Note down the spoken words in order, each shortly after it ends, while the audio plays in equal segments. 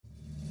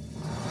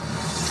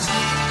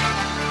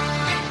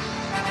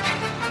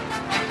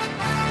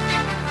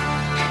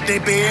They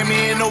buried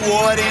me in the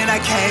water and I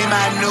came,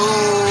 I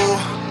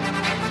knew.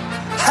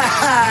 Ha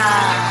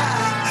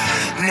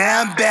ha.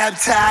 Now I'm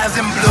baptized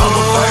in blue. I'm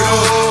a fighter,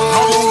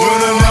 I'm a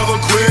winner, never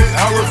quit.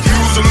 I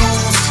refuse to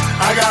lose.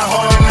 I got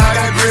heart and I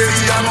got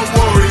gritty. I'm a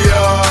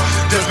warrior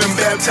that's been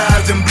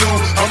baptized in blue.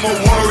 I'm a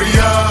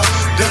warrior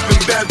that's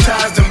been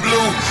baptized in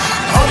blue.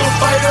 I'm a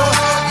fighter,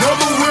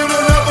 never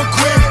winner, never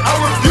quit. I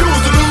refuse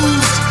to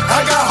lose.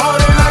 I got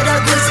heart and I got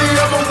gritty.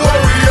 I'm a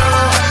warrior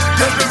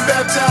that's been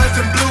baptized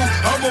in blue.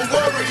 I'm a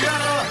warrior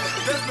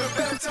that's been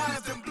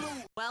baptized in blue.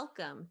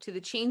 Welcome to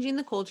the Changing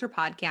the Culture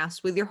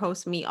podcast with your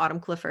host, me, Autumn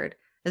Clifford.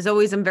 As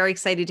always, I'm very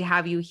excited to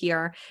have you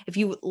here. If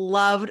you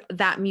loved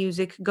that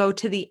music, go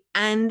to the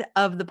end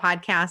of the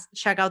podcast,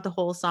 check out the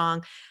whole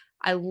song.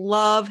 I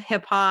love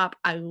hip hop.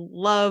 I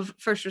love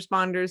first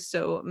responders.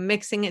 So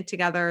mixing it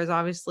together is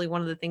obviously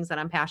one of the things that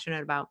I'm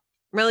passionate about.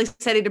 I'm really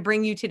excited to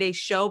bring you today's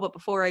show. But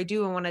before I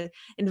do, I want to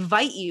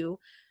invite you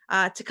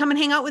to come and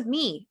hang out with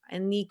me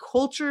in the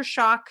Culture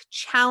Shock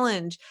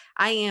Challenge.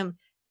 I am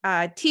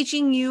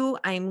teaching you,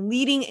 I'm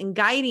leading and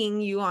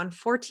guiding you on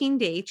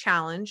 14-day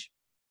challenge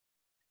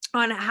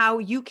on how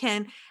you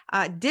can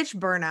ditch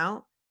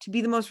burnout, to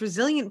be the most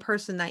resilient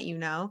person that you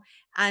know,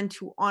 and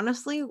to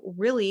honestly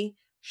really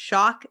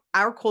shock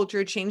our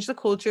culture, change the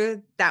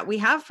culture that we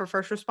have for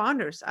first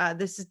responders.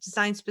 This is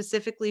designed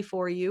specifically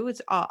for you.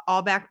 It's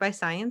all backed by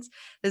science.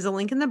 There's a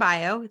link in the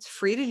bio. It's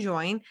free to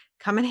join.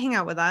 Come and hang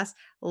out with us.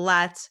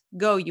 Let's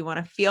go. You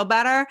want to feel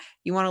better?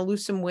 You want to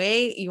lose some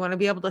weight? You want to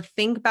be able to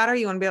think better?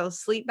 You want to be able to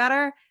sleep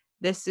better?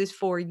 This is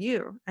for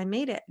you. I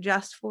made it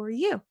just for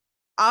you.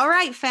 All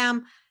right,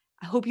 fam.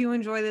 I hope you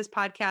enjoy this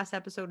podcast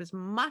episode as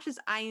much as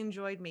I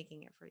enjoyed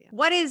making it for you.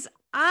 What is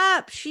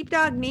up,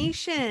 Sheepdog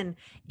Nation?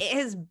 It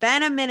has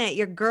been a minute.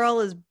 Your girl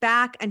is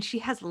back and she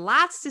has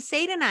lots to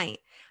say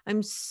tonight.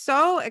 I'm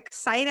so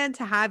excited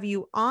to have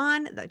you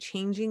on the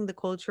Changing the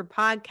Culture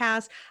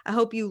podcast. I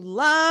hope you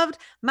loved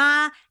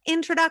my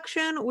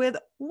introduction with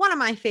one of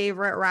my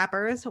favorite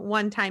rappers,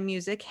 One Time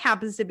Music,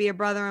 happens to be a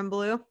brother in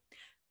blue.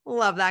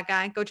 Love that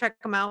guy. Go check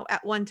him out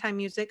at One Time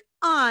Music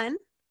on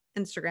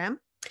Instagram.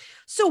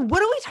 So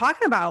what are we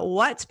talking about?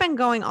 What's been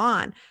going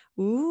on?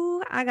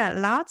 Ooh, I got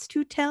lots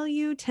to tell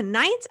you.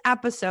 Tonight's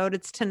episode,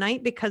 it's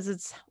tonight because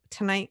it's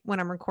tonight when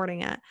I'm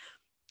recording it.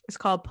 It's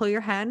called Pull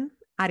Your Head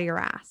Out of Your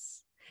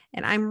Ass.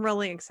 And I'm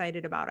really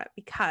excited about it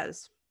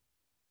because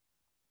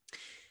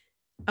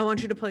I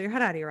want you to pull your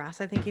head out of your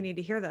ass. I think you need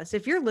to hear this.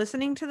 If you're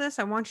listening to this,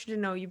 I want you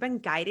to know you've been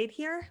guided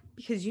here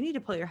because you need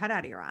to pull your head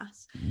out of your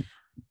ass.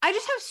 I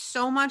just have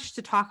so much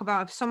to talk about. I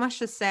have so much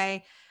to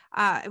say.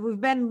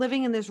 We've been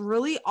living in this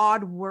really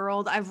odd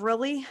world. I've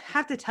really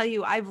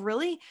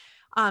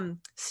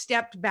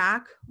stepped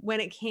back when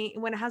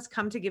it has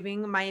come to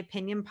giving my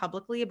opinion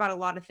publicly about a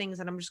lot of things.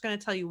 And I'm just going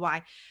to tell you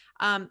why.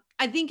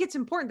 I think it's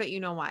important that you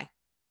know why.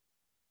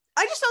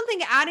 I just don't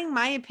think adding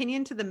my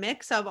opinion to the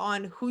mix of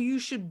on who you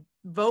should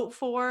vote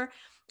for,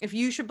 if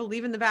you should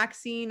believe in the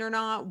vaccine or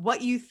not,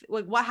 what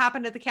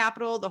happened at the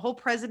Capitol, the whole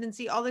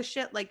presidency, all this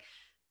shit,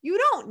 you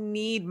don't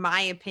need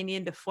my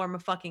opinion to form a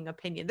fucking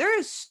opinion. There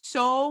is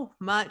so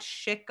much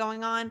shit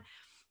going on.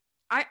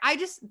 I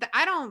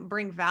don't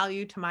bring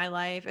value to my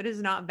life. It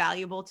is not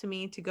valuable to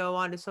me to go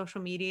onto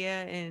social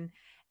media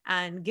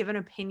and give an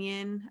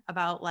opinion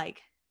about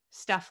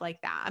stuff like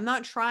that. I'm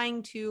not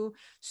trying to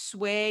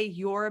sway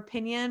your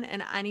opinion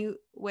in any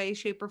way,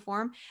 shape, or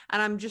form.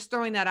 And I'm just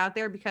throwing that out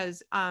there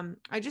because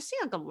I just see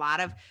a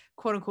lot of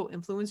quote unquote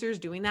influencers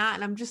doing that.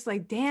 And I'm just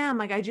like, damn,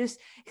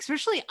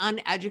 especially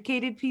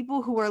uneducated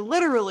people who are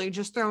literally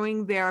just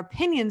throwing their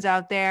opinions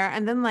out there.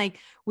 And then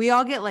we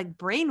all get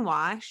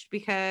brainwashed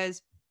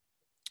because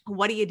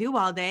what do you do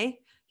all day?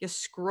 You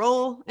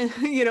scroll,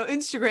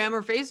 Instagram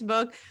or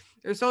Facebook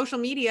or social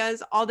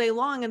medias all day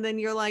long. And then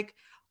you're like,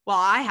 well,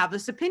 I have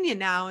this opinion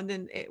now. And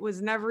then it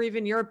was never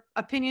even your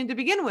opinion to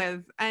begin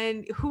with.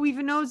 And who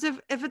even knows if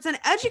it's an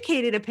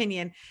educated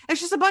opinion? It's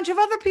just a bunch of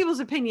other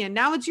people's opinion.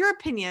 Now it's your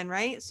opinion,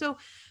 right? So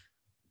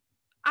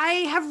I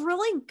have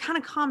really kind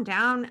of calmed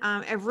down.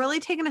 I've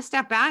really taken a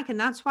step back. And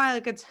that's why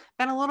it's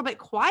been a little bit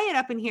quiet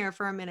up in here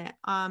for a minute.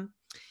 And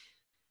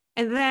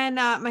then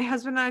my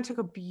husband and I took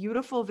a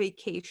beautiful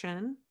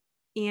vacation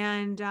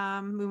and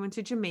we went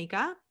to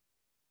Jamaica.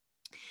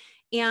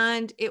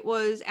 And it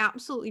was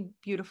absolutely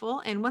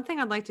beautiful. And one thing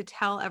I'd like to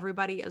tell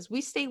everybody is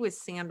we stay with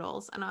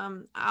Sandals. And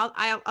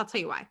I'll tell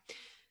you why.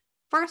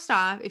 First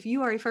off, if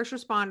you are a first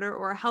responder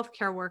or a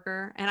healthcare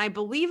worker, and I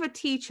believe a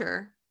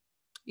teacher,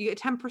 you get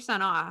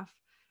 10% off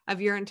of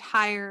your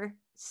entire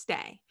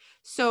stay.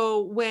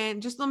 So let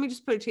me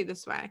just put it to you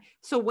this way.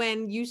 So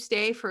when you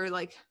stay for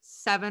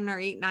 7 or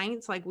 8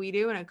 nights like we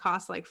do, and it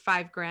costs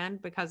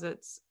 $5,000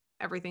 because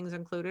everything's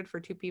included for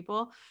 2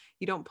 people.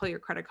 You don't pull your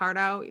credit card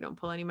out. You don't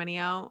pull any money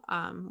out.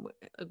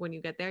 When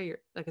you get there, you're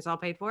it's all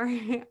paid for.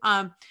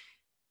 And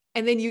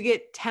then you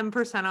get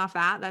 10% off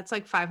that. That's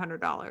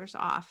 $500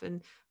 off.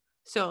 And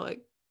so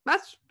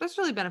that's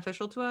really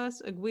beneficial to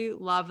us. We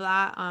love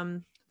that.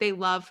 They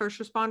love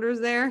first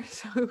responders there.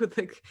 So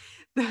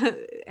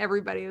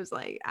everybody was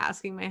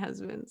asking my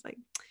husband,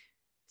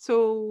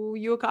 so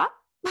you a cop?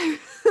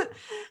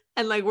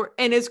 And like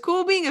and it's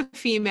cool being a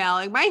female.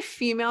 Like my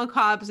female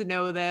cops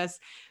know this.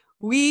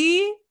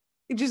 We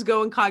just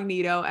go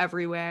incognito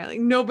everywhere. Like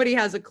nobody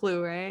has a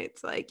clue, right?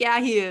 It's like, yeah,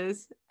 he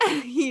is.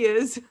 He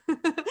is.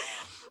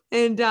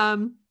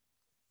 And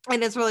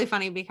it's really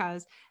funny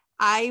because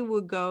I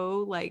would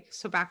go like,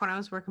 so back when I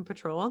was working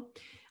patrol,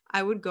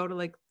 I would go to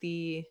like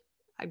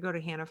I'd go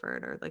to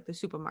Hannaford or like the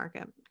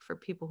supermarket for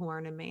people who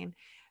aren't in Maine.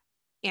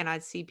 And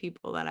I'd see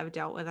people that I've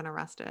dealt with and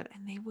arrested,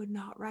 and they would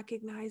not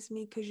recognize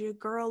me because your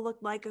girl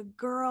looked like a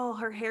girl.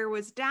 Her hair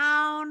was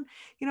down.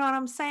 You know what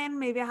I'm saying?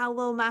 Maybe I had a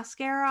little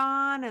mascara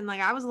on and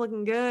like I was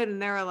looking good.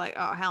 And they were like,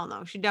 oh, hell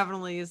no. She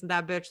definitely isn't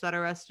that bitch that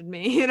arrested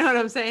me. You know what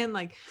I'm saying?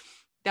 Like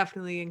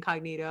definitely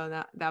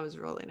incognito. That was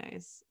really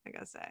nice. I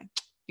gotta say,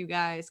 you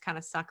guys kind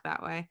of suck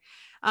that way.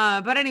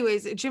 But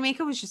anyways,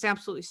 Jamaica was just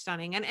absolutely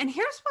stunning. And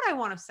here's what I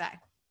want to say.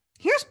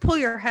 Here's pull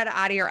your head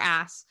out of your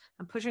ass.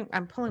 I'm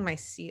pulling my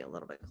seat a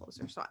little bit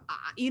closer. So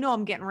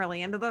I'm getting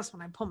really into this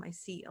when I pull my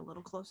seat a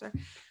little closer.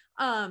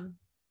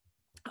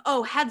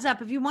 Oh, heads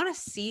up. If you want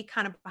to see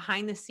kind of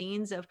behind the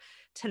scenes of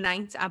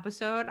tonight's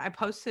episode, I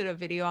posted a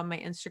video on my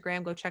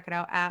Instagram. Go check it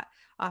out at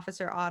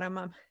Officer Autumn.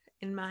 I'm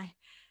in my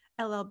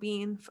LL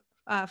Bean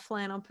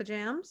flannel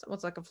pajamas. Well,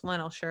 it's like a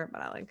flannel shirt,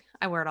 but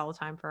I wear it all the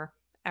time for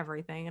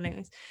everything.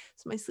 Anyways,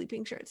 it's my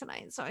sleeping shirt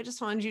tonight. So I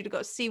just wanted you to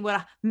go see what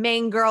a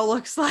Maine girl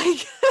looks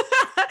like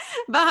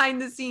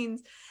behind the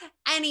scenes.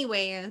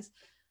 Anyways,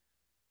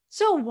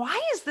 so why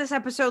is this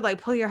episode like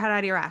pull your head out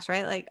of your ass,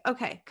 right? Like,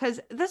 okay, because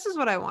this is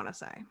what I want to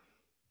say.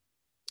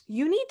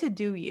 You need to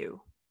do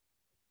you.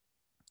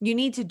 You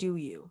need to do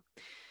you.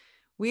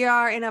 We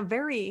are in a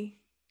very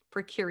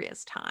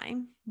precarious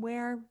time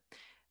where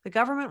the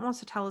government wants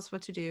to tell us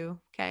what to do,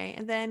 okay?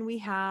 And then we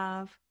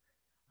have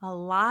a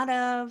lot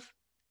of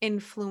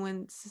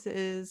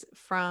influences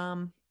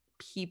from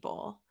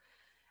people.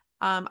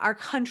 Our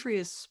country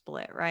is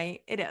split,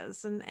 right? It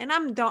is. And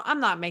I'm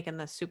not making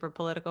this super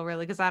political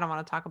really, because I don't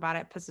want to talk about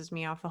it. It pisses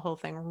me off. The whole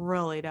thing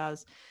really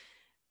does.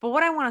 But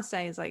what I want to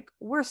say is like,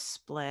 we're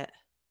split.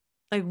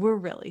 Like we're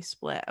really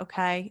split.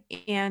 Okay.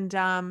 And,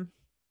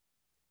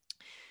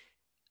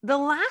 the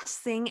last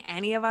thing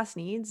any of us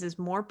needs is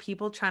more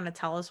people trying to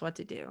tell us what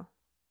to do.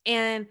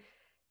 And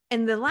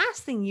the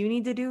last thing you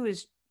need to do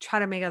is try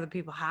to make other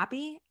people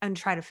happy and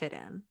try to fit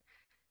in.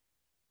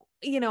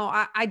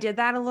 I did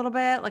that a little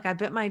bit. Like I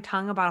bit my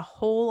tongue about a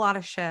whole lot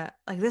of shit.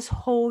 Like this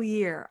whole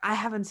year, I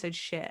haven't said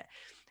shit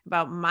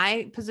about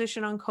my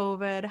position on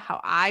COVID, how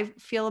I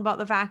feel about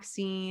the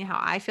vaccine, how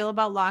I feel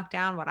about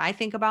lockdown, what I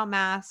think about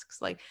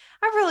masks. Like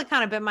I've really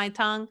kind of bit my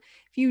tongue.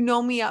 If you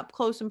know me up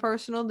close and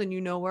personal, then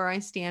you know where I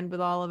stand with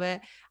all of it.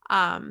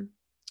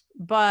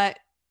 But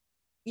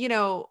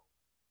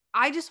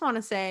I just want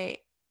to say,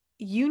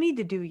 you need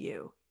to do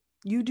you.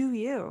 You do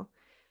you.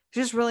 It's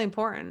just really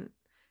important.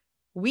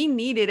 We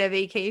needed a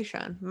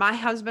vacation. My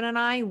husband and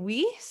I,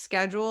 we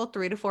schedule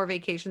 3 to 4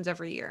 vacations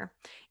every year.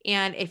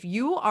 And if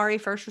you are a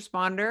first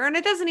responder, and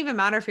it doesn't even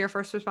matter if you're a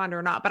first responder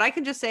or not, but I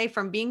can just say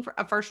from being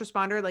a first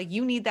responder, like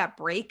you need that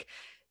break.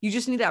 You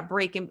just need that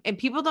break. And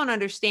people don't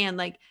understand,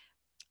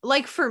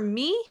 like for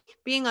me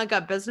being like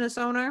a business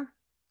owner,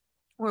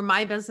 where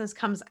my business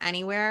comes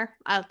anywhere,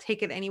 I'll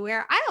take it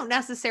anywhere. I don't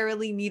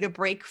necessarily need a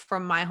break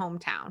from my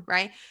hometown,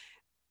 right?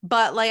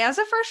 But like as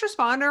a first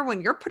responder,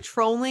 when you're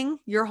patrolling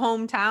your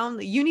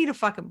hometown, you need a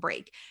fucking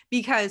break,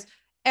 because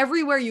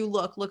everywhere you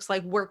look looks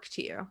like work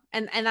to you.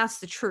 And that's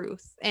the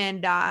truth.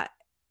 And I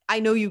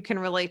know you can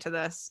relate to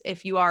this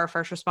if you are a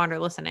first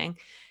responder listening.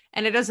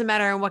 And it doesn't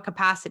matter in what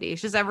capacity.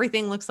 It's just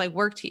everything looks like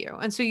work to you.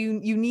 And so you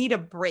need a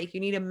break.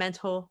 You need a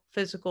mental,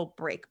 physical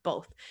break,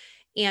 both.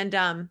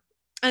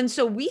 And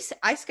so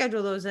I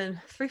schedule those in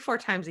 3-4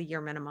 times a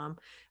year minimum.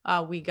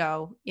 We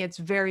go. It's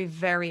very,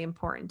 very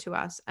important to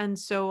us. And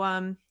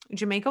so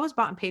Jamaica was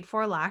bought and paid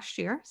for last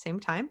year, same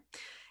time.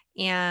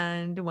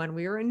 And when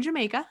we were in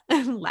Jamaica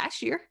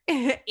last year,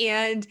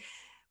 and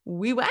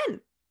we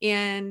went,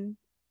 and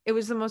it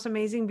was the most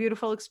amazing,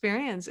 beautiful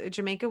experience.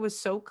 Jamaica was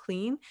so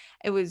clean.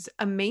 It was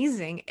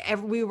amazing.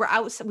 We were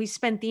out. We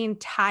spent the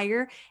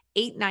entire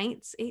 8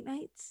 nights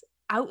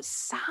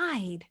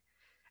outside.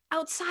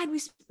 We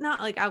not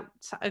like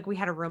outside, like we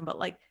had a room, but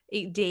like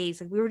 8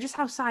 days, like we were just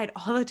outside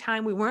all the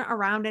time. We weren't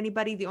around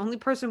anybody. The only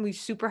person we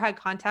super had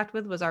contact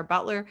with was our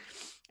butler,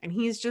 and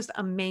he's just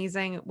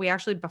amazing. We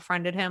actually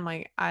befriended him.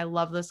 Like I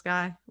love this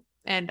guy,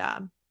 and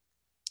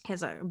he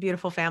has a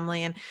beautiful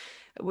family, and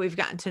we've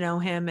gotten to know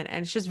him, and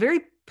it's just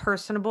very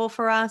personable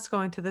for us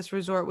going to this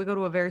resort. We go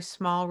to a very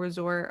small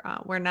resort.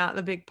 We're not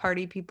the big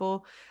party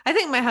people. I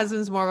think my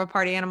husband's more of a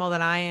party animal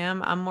than I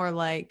am. I'm more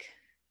like,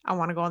 I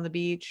want to go on the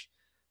beach.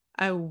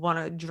 I want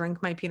to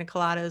drink my pina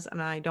coladas,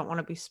 and I don't want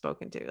to be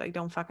spoken to. Like,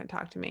 don't fucking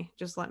talk to me.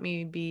 Just let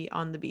me be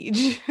on the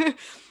beach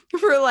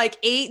for like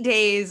 8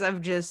 days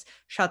of just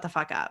shut the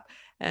fuck up.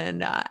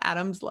 And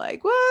Adam's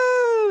like,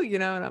 whoa,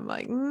 and I'm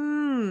like,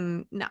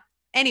 no.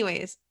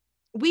 Anyways,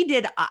 we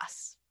did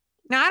us.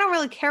 Now, I don't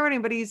really care what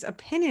anybody's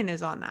opinion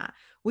is on that.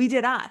 We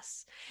did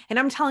us. And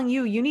I'm telling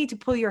you, you need to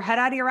pull your head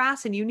out of your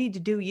ass and you need to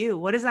do you.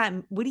 What is that?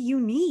 What do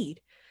you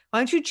need? Why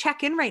don't you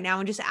check in right now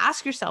and just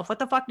ask yourself, what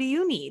the fuck do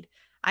you need?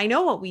 I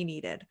know what we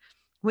needed.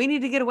 We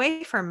need to get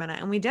away for a minute,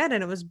 and we did,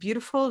 and it was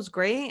beautiful. It was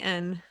great.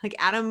 And like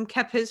Adam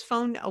kept his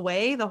phone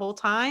away the whole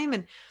time.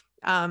 And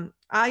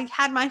I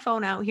had my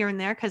phone out here and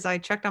there because I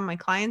checked on my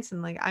clients,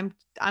 and like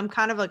I'm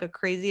kind of like a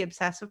crazy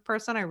obsessive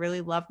person. I really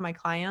love my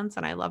clients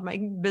and I love my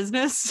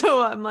business.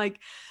 So I'm like,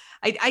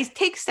 I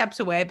take steps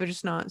away, but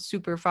just not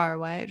super far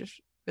away. I just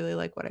really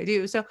like what I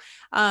do. So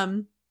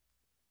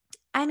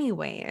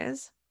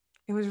anyways,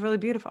 it was really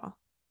beautiful.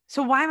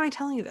 So why am I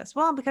telling you this?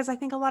 Well, because I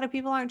think a lot of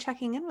people aren't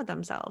checking in with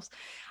themselves.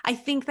 I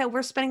think that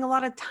we're spending a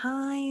lot of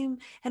time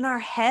in our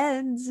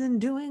heads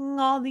and doing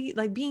all the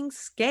like being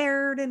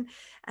scared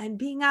and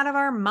being out of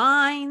our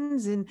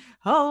minds and,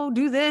 oh,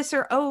 do this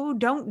or, oh,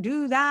 don't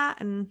do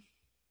that. And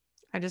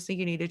I just think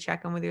you need to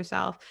check in with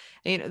yourself.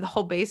 And, you know, the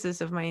whole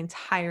basis of my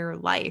entire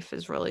life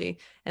is really,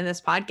 in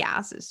this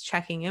podcast, is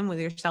checking in with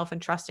yourself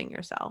and trusting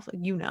yourself.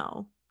 Like, you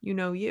know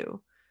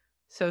you.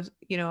 So,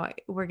 you know,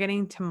 we're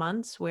getting to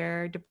months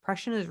where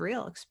depression is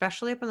real,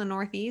 especially up in the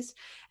Northeast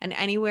and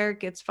anywhere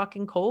it gets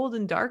fucking cold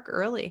and dark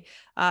early.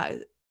 I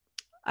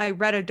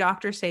read a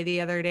doctor say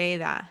the other day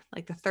that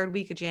like the third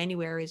week of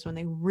January is when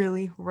they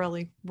really,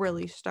 really,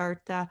 really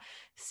start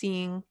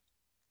seeing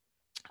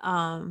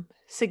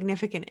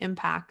significant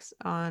impacts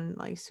on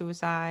like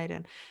suicide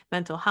and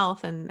mental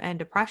health and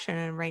depression.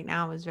 And right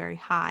now is very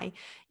high.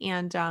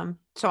 And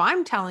so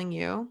I'm telling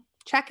you,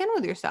 check in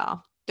with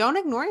yourself. Don't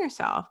ignore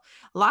yourself.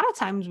 A lot of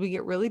times we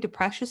get really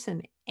depressed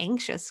and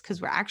anxious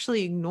because we're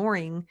actually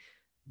ignoring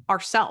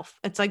ourself.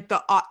 It's like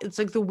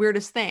the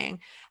weirdest thing.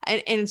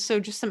 And so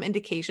just some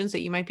indications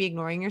that you might be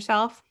ignoring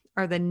yourself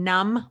are the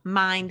numb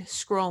mind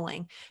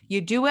scrolling.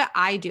 You do it,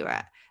 I do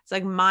it. It's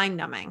like mind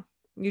numbing.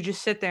 You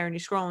just sit there and you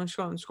scroll and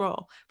scroll and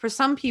scroll. For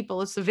some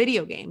people, it's the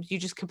video games. You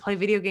just could play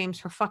video games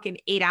for fucking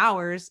 8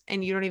 hours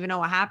and you don't even know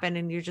what happened.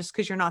 And you're just,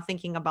 because you're not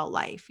thinking about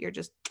life. You're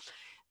just,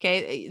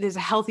 okay, there's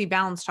a healthy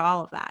balance to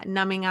all of that.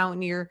 Numbing out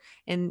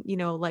and you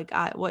know, like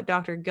what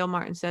Dr.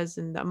 Gilmartin says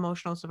in the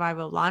emotional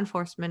survival of law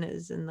enforcement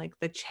is in like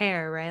the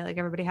chair, right? Like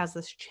everybody has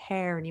this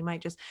chair and you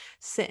might just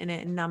sit in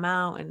it and numb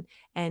out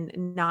and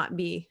not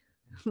be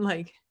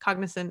like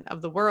cognizant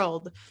of the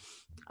world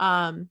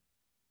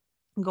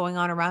going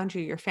on around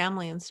you, your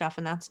family and stuff.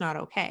 And that's not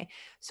okay.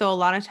 So a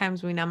lot of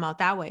times we numb out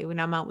that way. We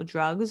numb out with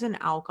drugs and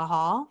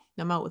alcohol,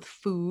 numb out with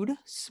food,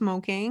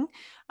 smoking,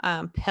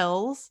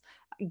 pills,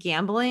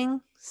 gambling,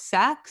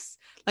 sex,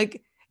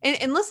 like,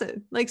 and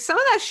listen, like some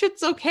of that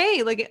shit's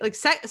okay. Like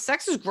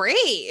sex is great.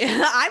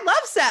 I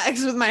love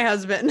sex with my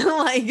husband,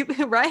 like,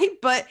 right.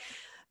 But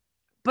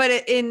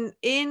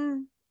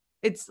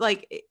it's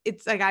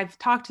like I've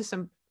talked to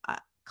some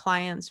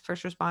clients,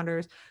 first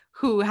responders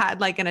who had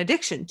like an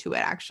addiction to it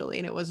actually,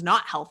 and it was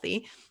not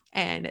healthy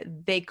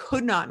and they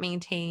could not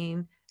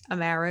maintain a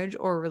marriage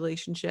or a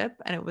relationship.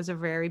 And it was a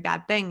very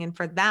bad thing. And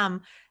for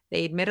them,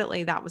 they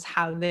admittedly, that was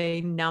how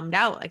they numbed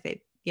out. Like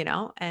they, you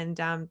know, and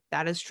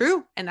that is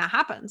true. And that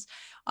happens.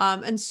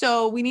 And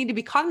so we need to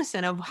be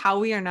cognizant of how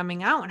we are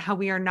numbing out and how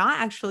we are not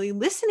actually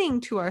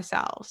listening to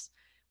ourselves.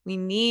 We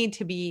need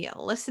to be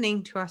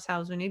listening to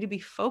ourselves. We need to be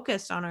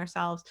focused on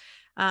ourselves.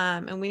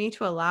 And we need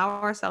to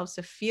allow ourselves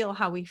to feel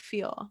how we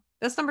feel.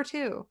 That's number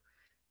 2.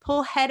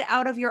 Pull head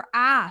out of your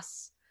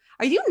ass.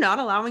 Are you not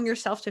allowing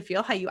yourself to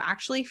feel how you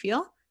actually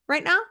feel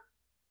right now?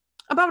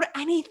 About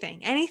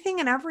anything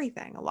and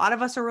everything. A lot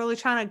of us are really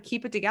trying to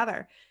keep it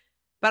together.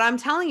 But I'm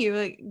telling you,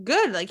 like,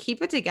 good, like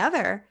keep it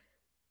together.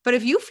 But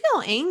if you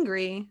feel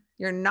angry,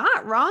 you're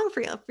not wrong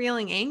for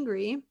feeling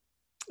angry.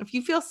 If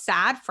you feel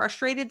sad,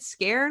 frustrated,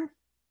 scared,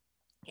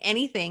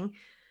 anything,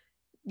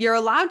 you're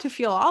allowed to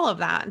feel all of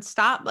that and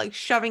stop like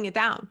shoving it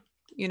down,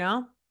 you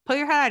know? Pull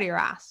your head out of your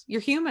ass.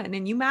 You're human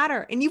and you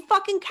matter and you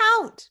fucking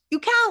count. You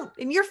count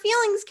and your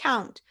feelings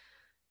count.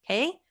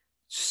 Okay?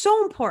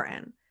 So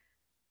important.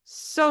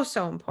 So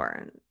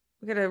important.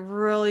 We got to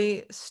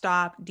really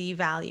stop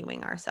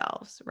devaluing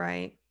ourselves,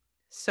 right?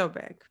 So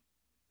big.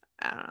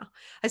 I don't know.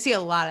 I see a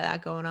lot of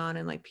that going on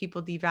and like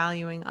people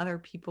devaluing other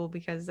people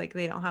because like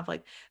they don't have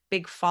like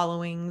big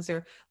followings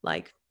or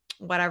like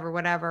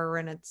whatever.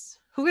 And it's,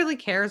 who really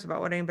cares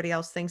about what anybody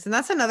else thinks? And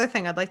that's another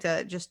thing I'd like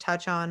to just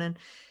touch on. And,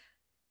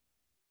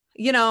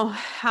 you know,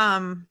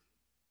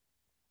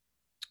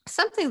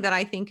 something that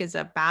I think is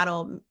a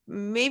battle,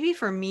 maybe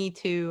for me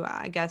too,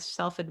 I guess,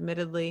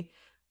 self-admittedly,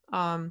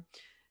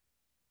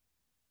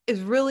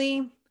 is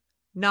really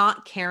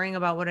not caring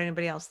about what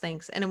anybody else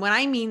thinks. And when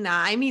I mean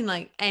that, I mean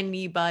like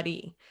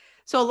anybody.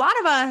 So a lot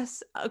of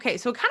us, okay,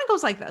 so it kind of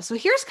goes like this. So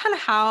here's kind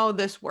of how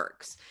this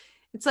works.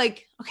 It's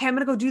like, okay, I'm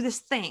going to go do this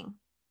thing.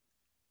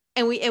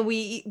 And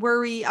we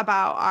worry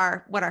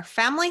about what our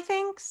family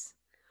thinks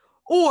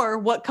or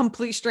what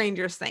complete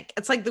strangers think.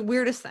 It's like the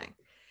weirdest thing.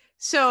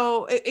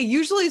 So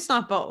usually it's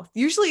not both.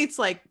 Usually it's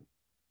like,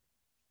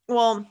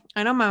 well,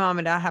 I know my mom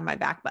and dad have my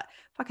back, but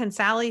fucking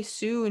Sally,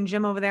 Sue, and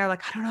Jim over there,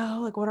 like, I don't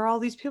know, like, what are all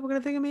these people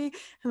going to think of me?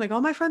 And like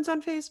all my friends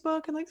on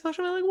Facebook and like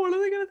social media, like, what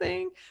are they going to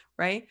think?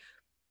 Right.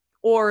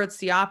 Or it's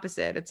the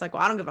opposite. It's like,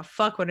 well, I don't give a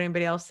fuck what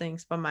anybody else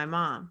thinks but my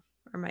mom.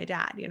 or my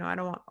dad, you know, I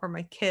don't want, or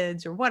my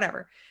kids or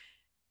whatever.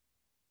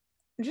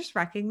 Just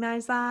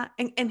recognize that.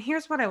 And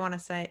here's what I want to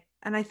say.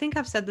 And I think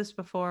I've said this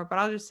before, but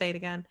I'll just say it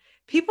again.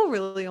 People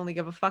really only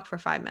give a fuck for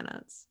 5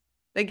 minutes.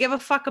 They give a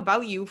fuck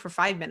about you for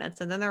 5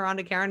 minutes and then they're on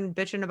to Karen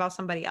bitching about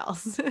somebody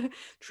else.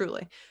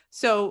 Truly.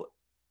 So,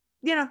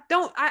 you know,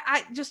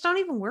 I just don't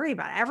even worry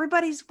about it.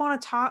 Everybody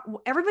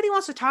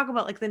wants to talk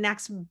about like the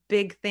next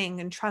big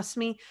thing. And trust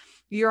me,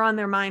 you're on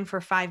their mind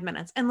for 5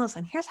 minutes. And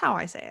listen, here's how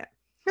I say it.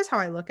 Here's how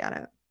I look at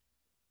it.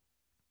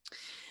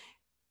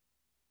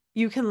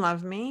 You can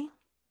love me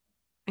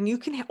and you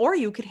could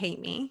hate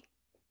me.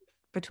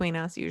 Between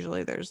us,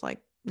 usually there's like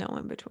no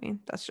in between.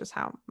 That's just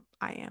how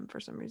I am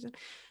for some reason.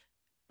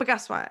 But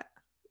guess what?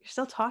 You're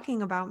still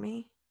talking about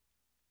me.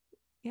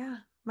 Yeah,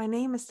 my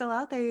name is still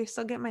out there. You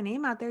still get my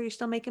name out there. You're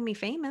still making me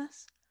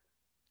famous.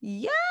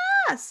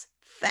 Yes.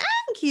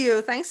 Thank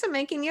you. Thanks for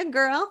making your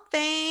girl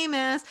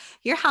famous.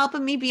 You're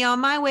helping me be on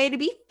my way to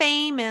be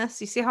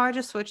famous. You see how I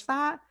just switched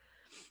that?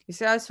 You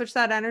see how I switched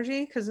that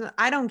energy? Because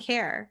I don't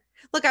care.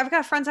 Look, I've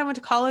got friends I went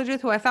to college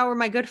with who I thought were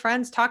my good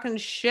friends talking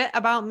shit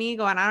about me,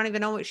 going, I don't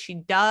even know what she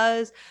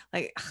does.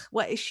 Like,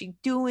 what is she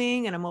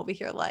doing? And I'm over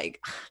here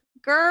like,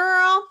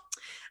 girl,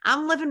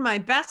 I'm living my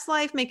best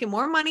life, making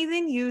more money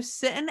than you,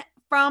 sitting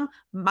from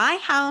my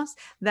house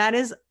that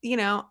is, you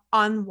know,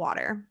 on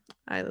water.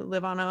 I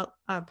live on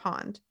a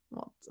pond.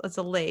 Well, it's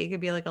a lake. It'd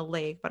be like a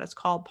lake, but it's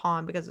called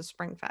pond because it's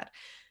spring fed.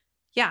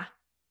 Yeah.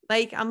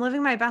 Like I'm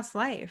living my best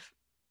life.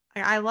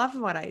 I love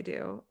what I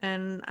do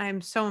and I'm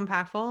so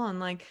impactful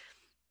and like,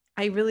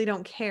 I really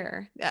don't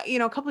care. You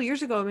know, a couple of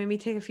years ago, it made me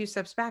take a few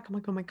steps back. I'm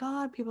like, oh my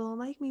God, people don't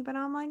like me. But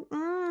I'm like,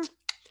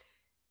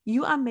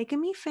 you are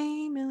making me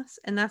famous.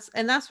 And that's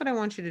what I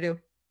want you to do.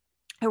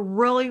 I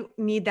really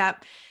need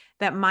that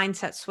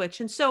mindset switch.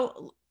 And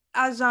so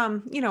as,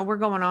 you know, we're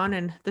going on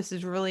and this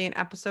is really an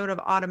episode of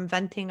Autumn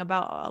venting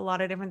about a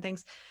lot of different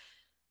things.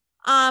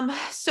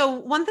 So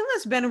one thing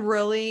that's been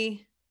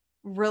really,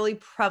 really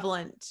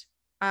prevalent,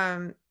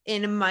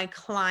 in my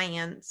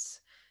clients,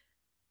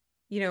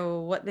 you know,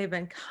 what they've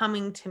been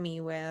coming to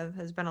me with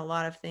has been a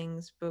lot of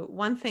things. But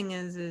one thing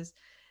is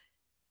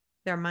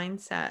their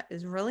mindset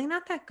is really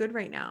not that good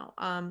right now.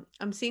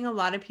 I'm seeing a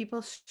lot of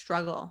people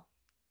struggle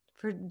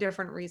for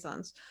different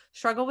reasons,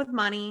 struggle with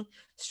money,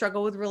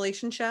 struggle with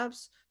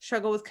relationships,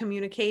 struggle with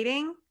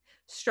communicating,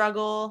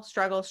 struggle.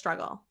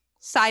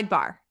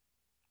 Sidebar.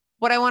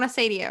 What I want to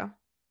say to you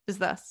is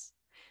this.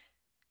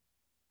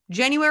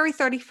 January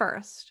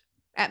 31st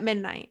at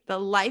midnight, the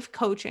life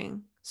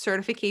coaching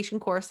certification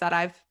course that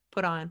I've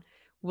put on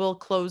will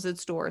close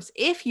its doors.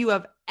 If you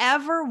have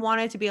ever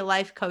wanted to be a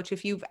life coach,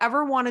 if you've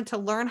ever wanted to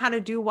learn how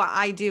to do what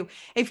I do,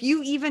 if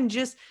you even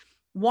just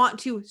want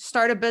to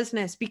start a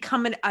business,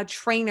 become a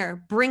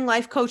trainer, bring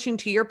life coaching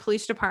to your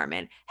police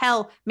department,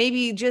 hell,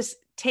 maybe just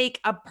take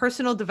a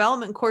personal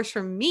development course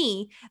from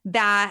me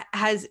that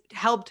has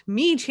helped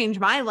me change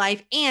my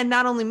life. And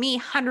not only me,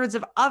 hundreds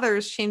of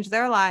others change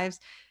their lives.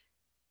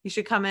 You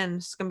should come in.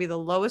 It's going to be the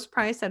lowest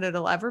price that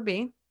it'll ever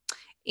be.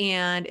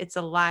 And it's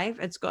a live.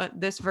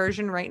 This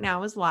version right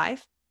now is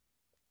live.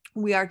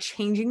 We are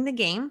changing the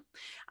game.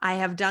 I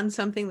have done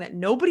something that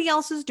nobody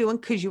else is doing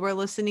because you are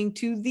listening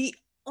to the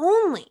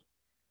only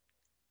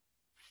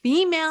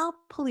female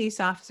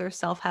police officer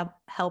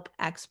self-help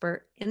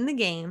expert in the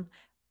game.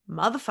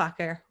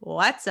 Motherfucker,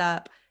 what's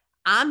up?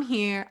 I'm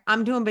here.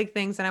 I'm doing big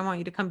things and I want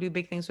you to come do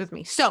big things with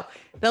me. So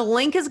the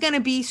link is going to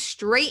be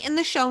straight in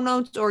the show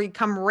notes, or you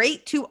come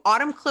right to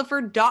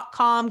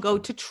autumnclifford.com, go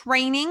to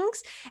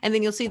trainings, and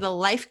then you'll see the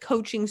life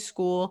coaching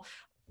school.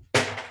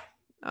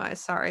 Oh,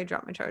 sorry, I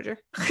dropped my charger.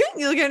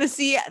 You're going to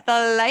see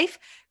the life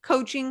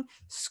coaching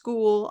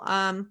school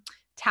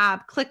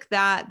tab. Click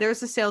that.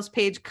 There's a sales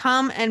page.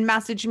 Come and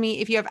message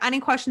me if you have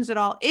any questions at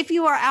all. If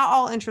you are at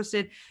all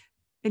interested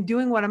in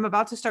doing what I'm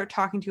about to start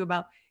talking to you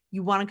about,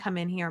 you want to come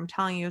in here. I'm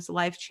telling you, it's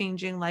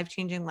life-changing.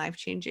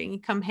 You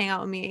come hang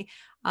out with me.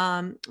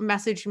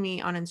 Message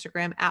me on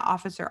Instagram at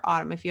Officer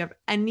Autumn if you have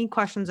any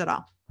questions at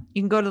all.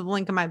 You can go to the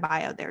link in my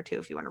bio there too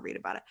if you want to read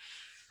about it.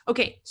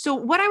 Okay, so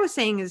what I was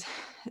saying is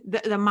the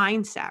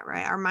mindset,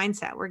 right? Our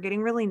mindset, we're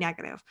getting really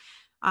negative.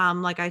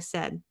 Like I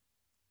said,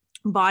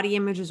 body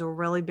image is a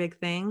really big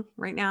thing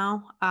right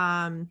now.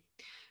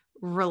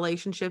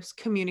 Relationships,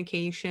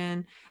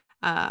 communication,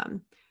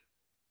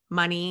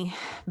 money,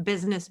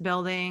 business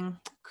building,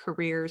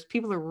 careers.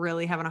 People are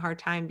really having a hard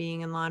time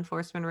being in law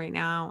enforcement right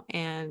now.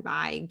 And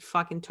I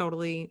fucking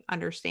totally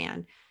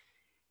understand.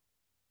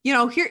 You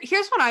know,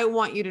 here's what I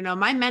want you to know.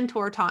 My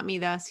mentor taught me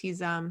this.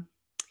 He's a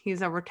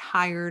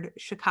retired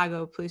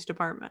Chicago police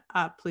department.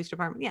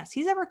 Yes,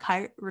 he's a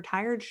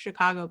retired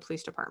Chicago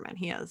police department.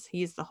 He is.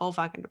 He's the whole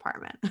fucking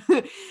department.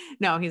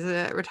 No, he's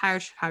a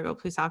retired Chicago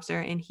police officer,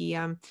 and he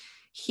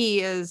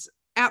is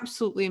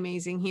absolutely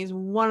amazing. He's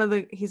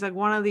like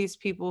one of these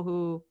people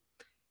who,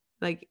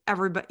 like,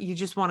 everybody, you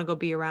just want to go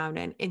be around.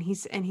 And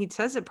he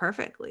says it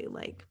perfectly.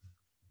 Like,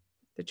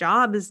 the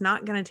job is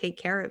not going to take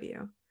care of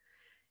you.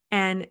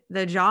 And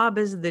the job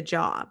is the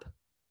job,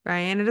 right?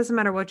 And it doesn't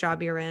matter what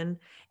job you're in.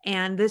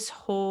 And this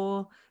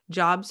whole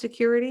job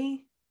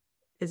security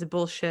is a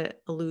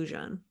bullshit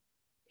illusion.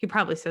 He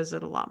probably says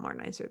it a lot more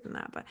nicer than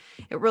that, but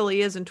it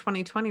really is. And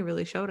 2020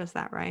 really showed us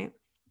that, right?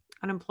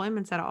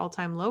 Unemployment's at an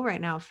all-time low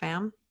right now,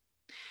 fam.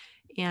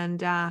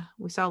 And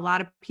we saw a lot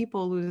of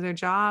people lose their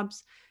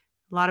jobs.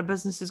 A lot of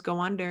businesses go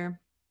under.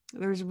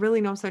 There's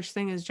really no such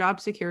thing as job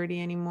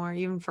security anymore,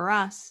 even for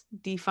us.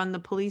 Defund the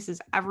police is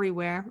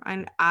everywhere.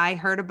 And I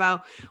heard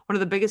about one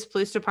of the biggest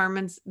police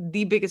departments,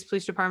 the biggest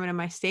police department in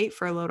my state,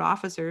 furloughed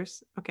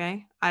officers.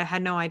 Okay. I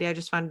had no idea. I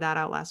just found that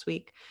out last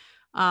week.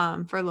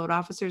 Furloughed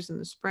officers in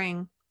the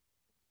spring.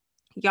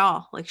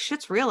 Y'all, like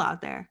shit's real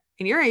out there.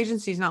 And your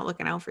agency's not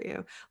looking out for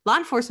you. Law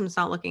enforcement's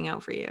not looking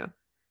out for you.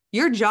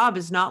 Your job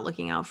is not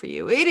looking out for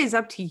you. It is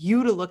up to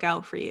you to look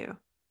out for you.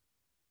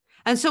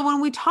 And so when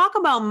we talk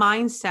about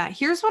mindset,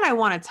 here's what I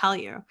want to tell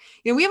you.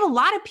 You know, we have a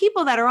lot of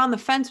people that are on the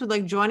fence with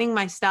like joining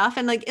my stuff.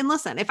 And like, and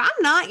listen, if I'm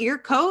not your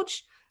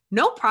coach,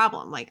 no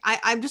problem. Like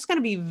I'm just going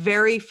to be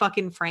very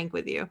fucking frank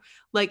with you.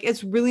 Like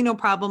it's really no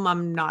problem.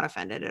 I'm not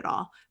offended at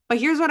all. But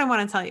here's what I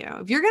want to tell you.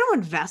 If you're going to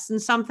invest in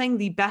something,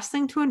 the best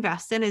thing to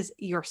invest in is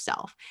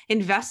yourself.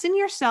 Invest in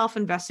yourself,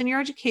 invest in your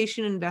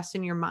education, invest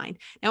in your mind.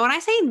 Now, when I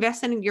say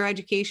invest in your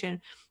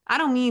education, I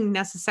don't mean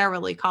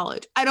necessarily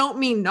college. I don't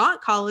mean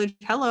not college.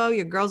 Hello,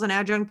 your girl's an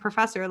adjunct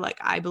professor. Like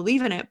I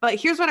believe in it. But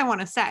here's what I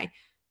want to say.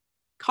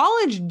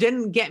 College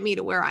didn't get me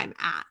to where I'm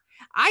at.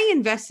 I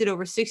invested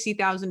over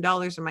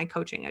 $60,000 in my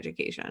coaching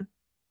education.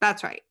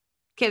 That's right.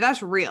 Okay,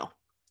 that's real.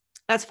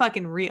 That's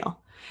fucking real.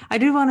 I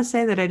do want to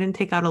say that I didn't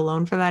take out a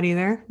loan for that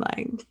either.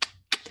 Like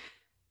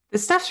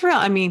this stuff's real.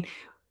 I mean,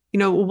 you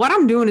know, what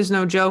I'm doing is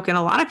no joke. And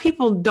a lot of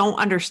people don't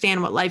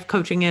understand what life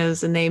coaching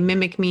is, and they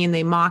mimic me and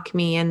they mock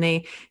me and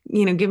they,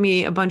 you know, give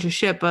me a bunch of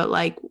shit. But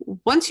like,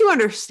 once you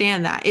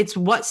understand that, it's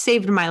what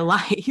saved my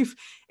life.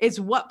 It's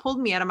what pulled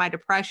me out of my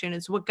depression.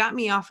 It's what got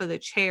me off of the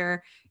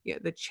chair, you know,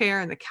 the chair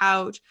and the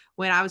couch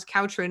when I was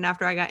couch ridden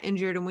after I got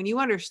injured. And when you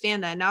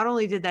understand that, not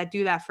only did that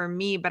do that for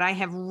me, but I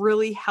have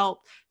really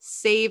helped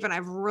save and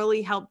I've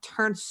really helped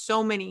turn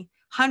so many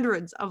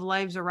hundreds of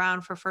lives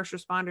around for first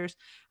responders.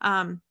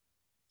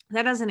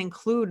 That doesn't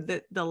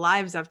include the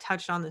lives I've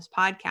touched on this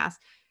podcast.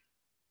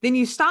 Then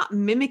you stop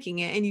mimicking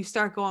it and you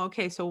start going,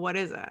 okay, so what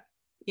is it?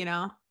 You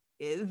know,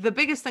 the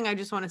biggest thing I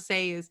just want to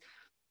say is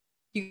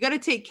you got to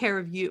take care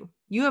of you.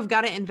 You have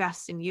got to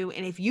invest in you.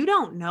 And if you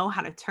don't know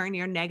how to turn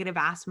your negative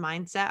ass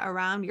mindset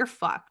around, you're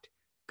fucked.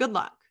 Good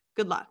luck.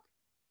 Good luck.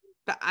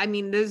 But I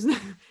mean,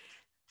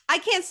 I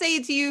can't say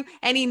it to you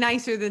any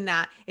nicer than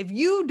that. If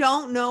you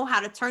don't know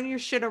how to turn your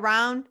shit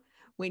around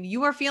when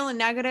you are feeling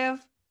negative,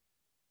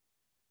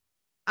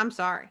 I'm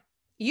sorry.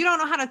 You don't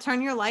know how to turn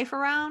your life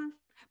around,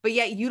 but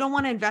yet you don't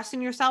want to invest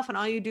in yourself and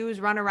all you do is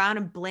run around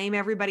and blame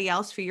everybody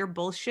else for your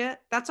bullshit.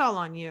 That's all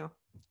on you.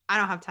 I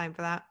don't have time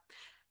for that.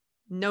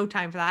 No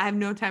time for that. I have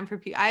no time for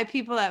people. I have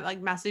people that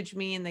like message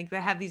me and like they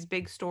have these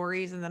big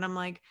stories. And then I'm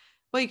like,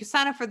 well, you can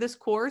sign up for this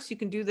course. You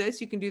can do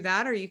this, you can do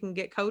that, or you can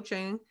get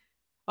coaching.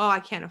 Oh, I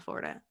can't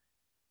afford it.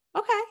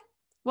 Okay.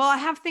 Well, I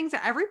have things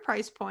at every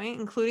price point,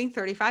 including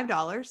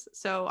 $35.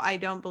 So I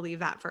don't believe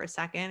that for a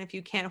second. If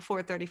you can't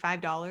afford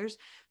 $35,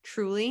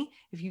 truly,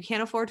 if you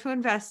can't afford to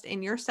invest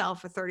in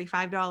yourself for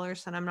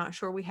 $35, then I'm not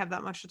sure we have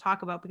that much to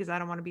talk about because I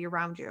don't want to be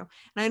around you.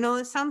 And I know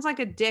it sounds like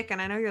a dick.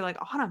 And I know you're like,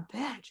 oh, I'm a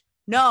bitch.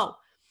 No,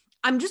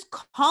 I'm just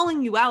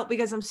calling you out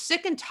because I'm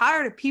sick and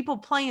tired of people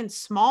playing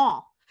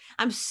small.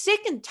 I'm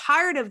sick and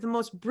tired of the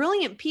most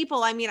brilliant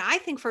people. I mean, I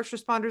think first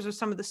responders are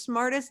some of the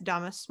smartest,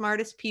 dumbest,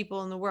 smartest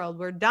people in the world.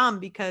 We're dumb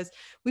because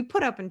we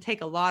put up and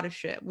take a lot of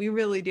shit. We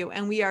really do.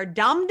 And we are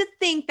dumb to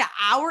think that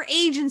our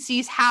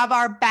agencies have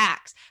our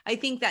backs. I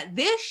think that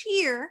this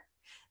year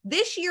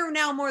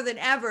now more than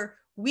ever,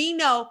 we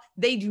know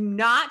they do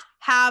not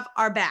have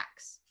our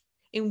backs.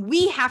 And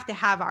we have to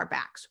have our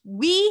backs.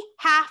 We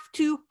have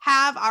to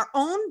have our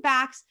own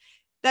backs.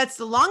 That's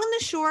the long and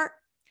the short,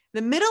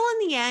 the middle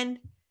and the end.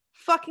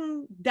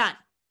 Fucking done.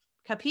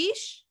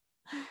 Capiche?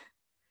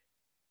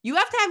 You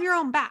have to have your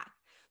own back.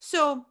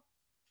 So,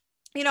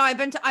 you know, I've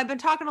been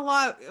talking a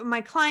lot with my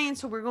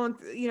clients. So we're going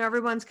through, you know,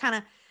 everyone's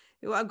kind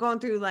of going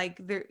through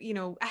like their, you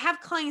know, I have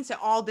clients at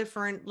all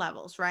different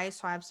levels, right?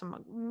 So I have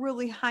some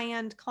really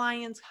high-end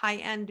clients,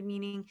 high-end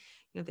meaning,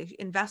 you know, they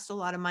invest a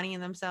lot of money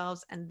in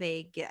themselves and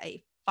they get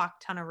a fuck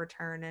ton of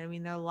return. And I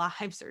mean, their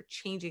lives are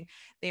changing.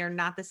 They are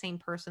not the same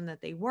person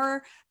that they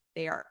were.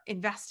 They are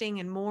investing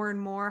in more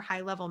and more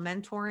high-level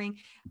mentoring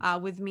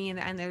with me,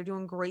 and they're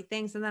doing great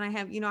things. And then I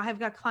have, you know, I've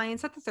got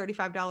clients at the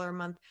 $35 a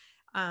month,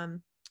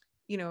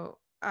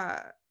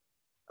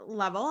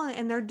 level,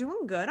 and they're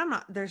doing good.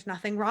 There's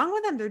nothing wrong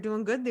with them. They're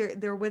doing good.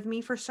 They're with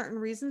me for certain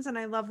reasons, and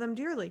I love them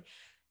dearly.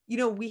 You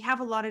know, we have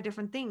a lot of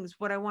different things.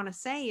 What I want to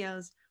say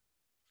is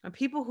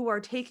people who are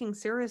taking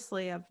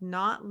seriously of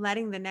not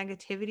letting the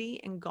negativity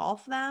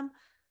engulf them,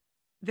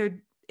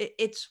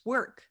 it's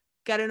work.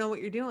 Got to know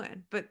what you're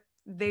doing, but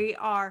they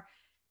are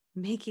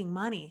making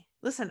money.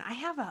 Listen, I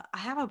have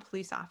a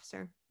police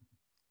officer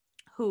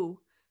who,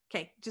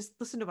 okay, just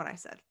listen to what I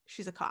said.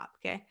 She's a cop.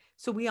 Okay.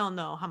 So we all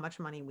know how much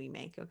money we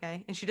make.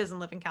 Okay. And she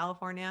doesn't live in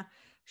California.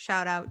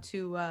 Shout out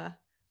to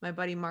my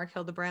buddy Mark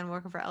Hildebrand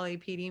working for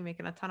LAPD,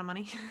 making a ton of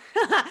money.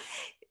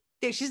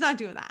 She's not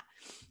doing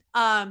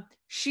that.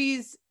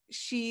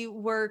 She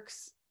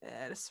works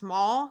at a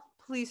small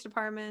police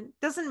department,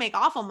 doesn't make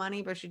awful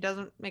money, but she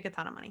doesn't make a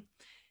ton of money.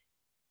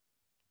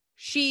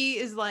 She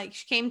is like,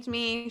 she came to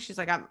me. She's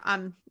like,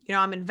 I'm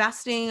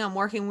investing, I'm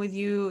working with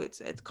you.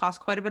 It costs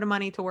quite a bit of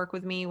money to work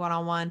with me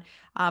one-on-one.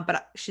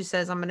 But she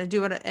says, I'm going to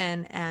do it.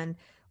 And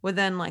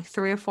within like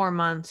 3 or 4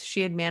 months,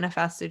 she had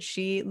manifested.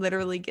 She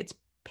literally gets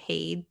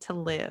paid to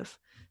live.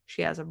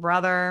 She has a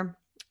brother,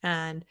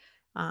 and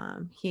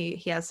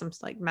he has some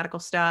like medical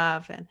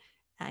stuff, and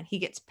he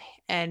gets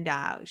and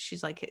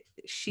she's like,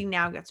 she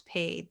now gets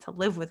paid to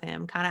live with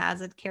him kind of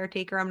as a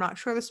caretaker. I'm not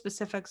sure the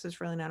specifics.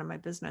 It's really none of my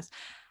business.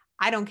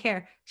 I don't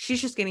care. She's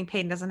just getting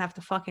paid and doesn't have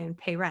to fucking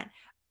pay rent.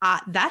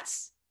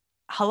 That's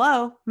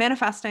hello,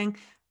 manifesting.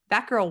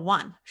 That girl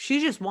won.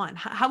 She just won.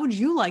 How would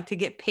you like to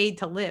get paid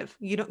to live?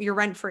 You're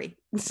rent free.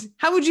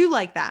 How would you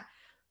like that?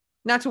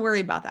 Not to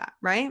worry about that,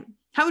 right?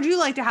 How would you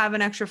like to have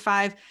an extra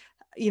 $500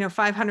 to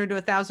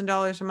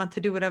 $1,000 a month to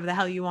do whatever the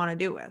hell you want to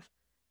do with?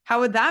 How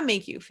would that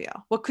make you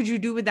feel? What could you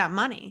do with that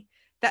money?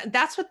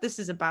 That's what this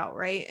is about,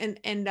 right?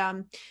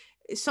 And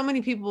so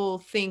many people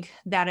think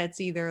that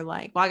it's either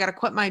like, well, I got to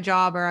quit my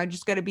job, or I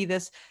just got to be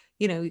this,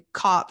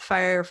 cop,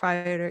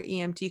 firefighter,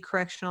 EMT,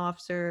 correctional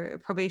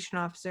officer, probation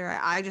officer.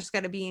 I just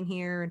got to be in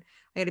here, and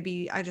I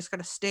just got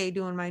to stay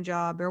doing my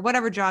job, or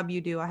whatever job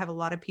you do. I have a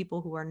lot of people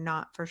who are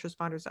not first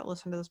responders that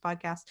listen to this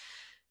podcast,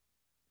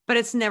 but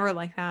it's never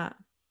like that.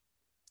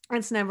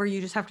 It's never, you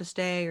just have to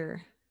stay,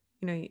 or,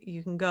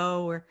 you can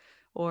go,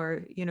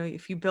 or,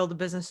 if you build a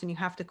business and you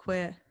have to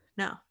quit.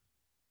 No.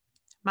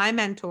 My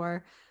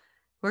mentor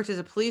worked as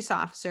a police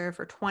officer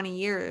for 20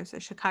 years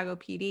at Chicago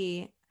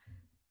PD,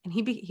 and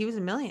he was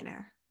a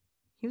millionaire.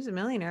 He was a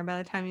millionaire by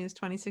the time he was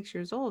 26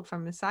 years old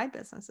from his side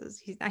businesses.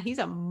 He's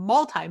a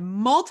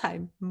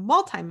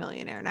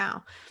multi-millionaire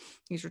now.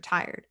 He's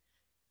retired.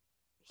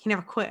 He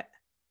never quit.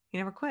 He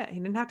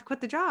didn't have to quit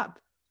the job.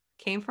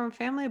 Came from a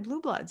family of blue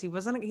bloods. He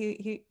wasn't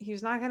going to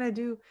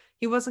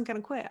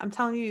quit. I'm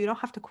telling you, you don't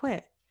have to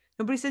quit.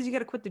 Nobody says you got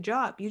to quit the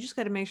job. You just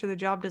got to make sure the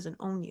job doesn't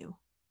own you.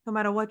 No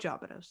matter what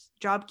job it is,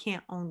 job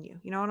can't own you.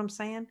 You know what I'm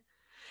saying?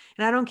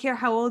 And I don't care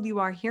how old you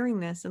are hearing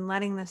this and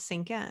letting this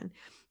sink in.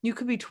 You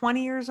could be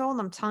 20 years old.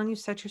 I'm telling you,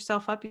 set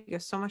yourself up. You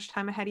got so much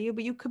time ahead of you,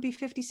 but you could be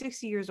 50,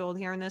 60 years old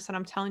hearing this. And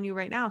I'm telling you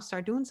right now,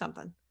 start doing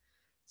something.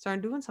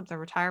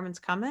 Retirement's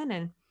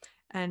coming,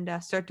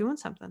 and start doing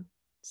something.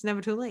 It's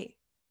never too late.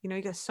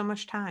 You got so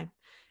much time.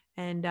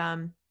 And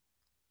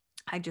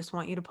I just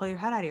want you to pull your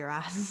head out of your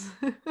ass.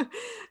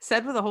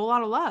 Said with a whole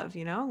lot of love.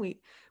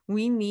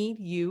 We need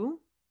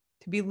you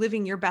to be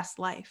living your best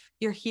life.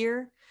 You're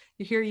here,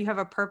 you have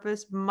a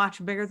purpose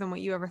much bigger than what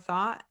you ever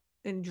thought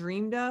and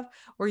dreamed of,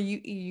 or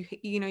you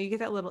get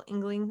that little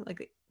inkling,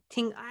 like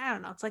ting, I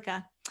don't know. It's like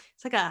a,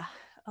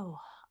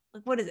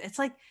 what is it? It's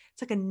like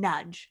a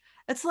nudge.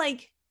 It's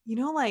like,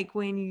 like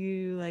when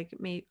you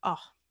I'll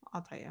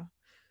tell you.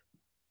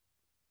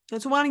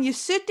 It's when you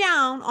sit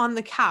down on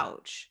the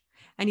couch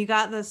and you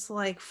got this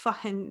like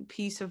fucking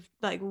piece of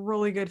like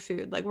really good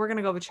food. Like, we're going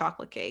to go with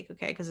chocolate cake.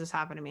 Okay. Cause this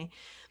happened to me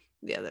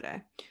the other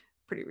day.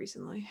 Pretty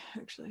recently,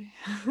 actually.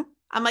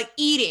 I'm like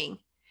eating,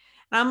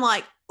 and I'm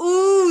like,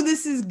 ooh,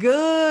 this is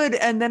good.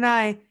 And then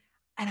I'm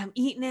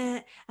eating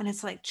it, and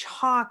it's like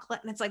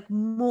chocolate, and it's like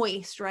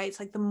moist, right? It's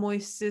like the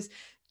moistest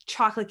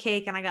chocolate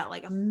cake. And I got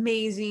like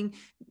amazing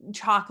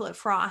chocolate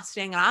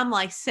frosting. And I'm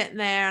like sitting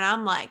there, and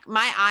I'm like,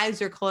 my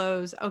eyes are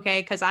closed.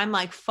 Okay. Cause I'm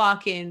like,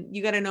 fucking,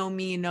 you got to know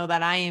me and know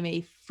that I am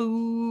a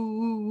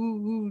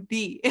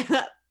foodie.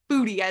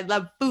 Foodie. I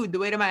love food. The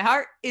way to my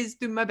heart is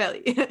through my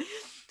belly.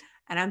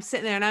 And I'm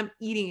sitting there and I'm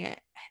eating it.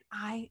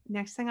 And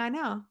next thing I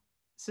know,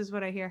 this is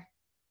what I hear.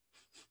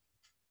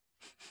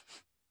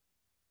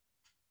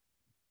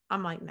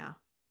 I'm like, no.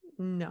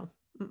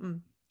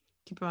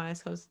 Keep my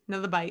eyes closed.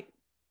 Another bite.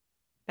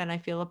 Then I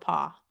feel a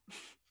paw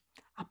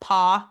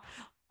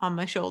on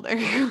my shoulder.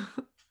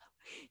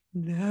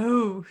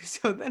 No.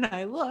 So then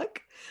I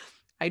look,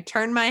 I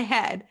turn my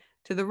head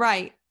to the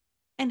right,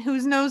 and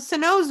who's nose to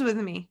nose with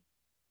me?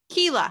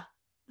 Keela.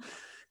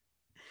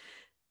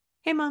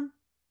 Hey, Mom.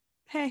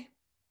 Hey,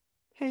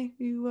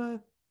 you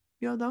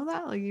all know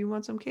that? Like, you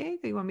want some cake?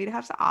 You want me to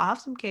have some? I'll have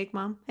some cake,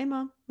 Mom. Hey,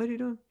 Mom, what are you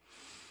doing?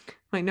 I'm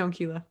like, no,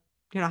 Keela,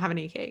 you're not having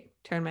any cake.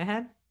 Turn my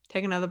head,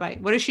 take another bite.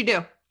 What does she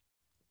do?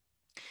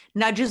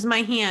 Nudges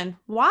my hand.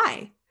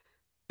 Why?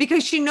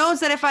 Because she knows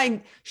that if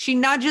she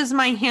nudges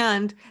my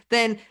hand,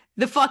 then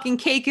the fucking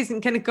cake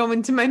isn't going to go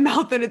into my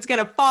mouth, and it's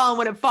going to fall. And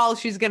when it falls,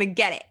 she's going to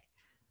get it.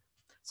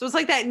 So it's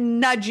like that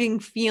nudging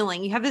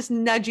feeling. You have this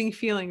nudging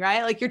feeling,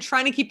 right? Like, you're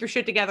trying to keep your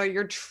shit together.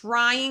 You're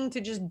trying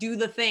to just do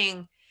the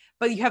thing,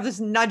 but you have this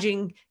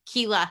nudging.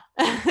 Keela.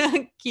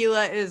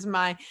 Keela is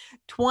my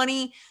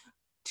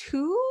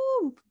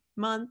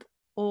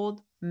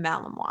 22-month-old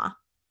Malinois.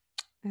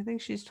 I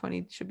think she's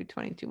should be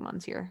 22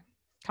 months here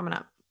coming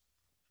up.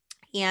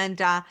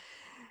 And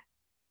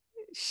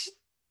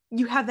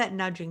you have that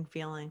nudging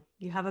feeling.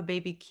 You have a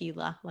baby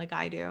Keela like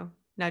I do,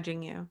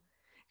 nudging you.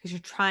 because you're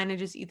trying to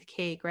just eat the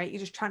cake, right? You're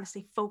just trying to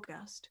stay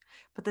focused.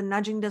 But the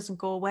nudging doesn't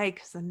go away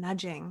because the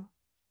nudging,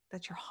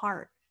 that's your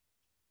heart.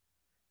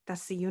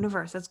 That's the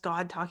universe. That's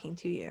God talking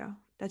to you.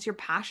 That's your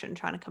passion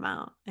trying to come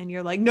out. And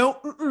you're like,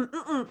 nope,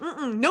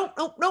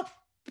 nope.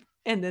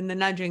 And then the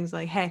nudging's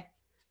like, hey,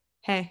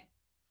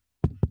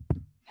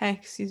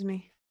 excuse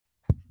me.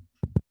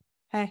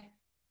 Hey,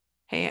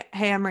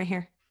 I'm right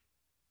here.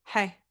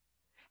 Hey,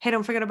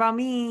 don't forget about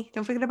me.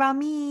 Don't forget about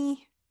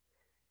me.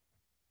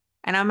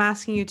 And I'm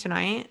asking you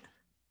tonight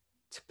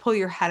to pull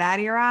your head out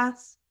of your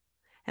ass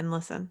and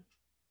listen.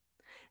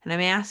 And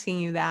I'm asking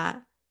you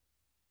that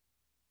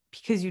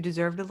because you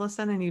deserve to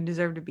listen and you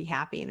deserve to be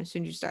happy. And as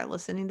soon as you start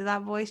listening to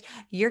that voice,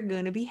 you're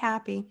going to be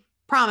happy.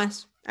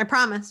 Promise. I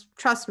promise.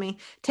 Trust me.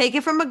 Take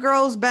it from a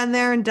girl who's been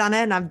there and done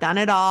it. And I've done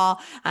it all.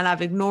 And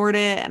I've ignored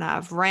it. And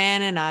I've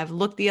ran and I've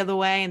looked the other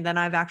way. And then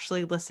I've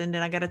actually listened.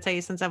 And I got to tell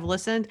you, since I've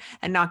listened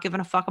and not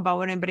given a fuck about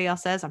what anybody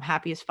else says, I'm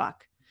happy as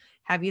fuck.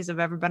 Happy as I've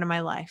ever been in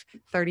my life.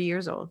 30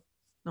 years old.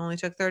 It only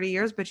took 30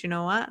 years. But you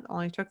know what? It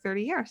only took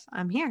 30 years.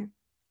 I'm here.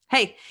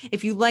 Hey,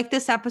 if you like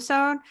this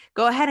episode,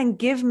 go ahead and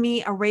give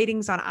me a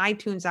ratings on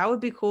iTunes. That would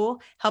be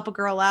cool. Help a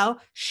girl out.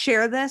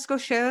 Share this. Go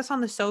share this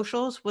on the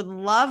socials. Would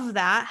love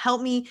that.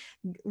 Help me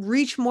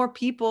reach more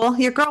people.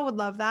 Your girl would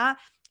love that.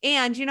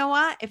 And you know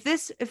what? If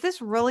this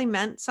really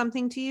meant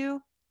something to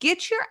you,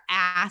 get your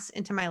ass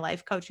into my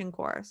life coaching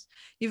course.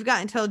 You've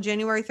got until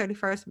January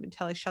 31st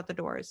until I shut the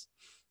doors.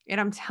 And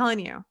I'm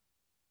telling you,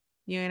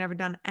 you ain't never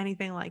done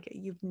anything like it.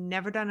 You've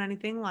never done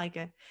anything like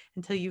it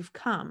until you've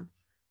come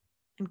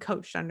and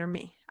coached under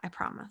me. I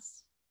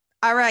promise.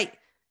 All right,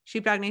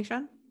 Sheepdog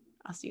Nation,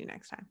 I'll see you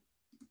next time.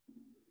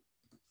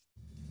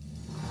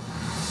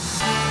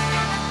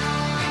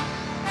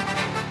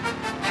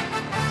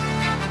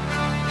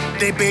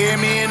 They buried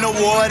me in the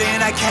water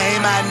and I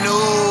came, I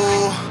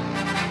knew.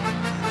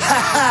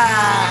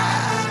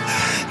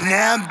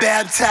 Now I'm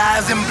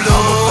baptized in blue.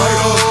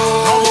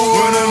 I'm a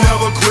winner,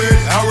 never quit.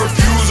 I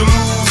refuse to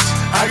lose.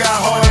 I got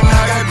heart and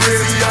I got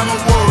grit. See, I'm a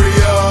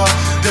warrior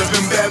that's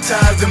been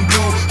baptized in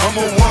blue. I'm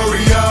a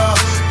warrior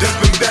that's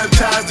been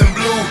baptized in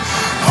blue.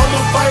 I'm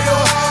a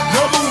fighter,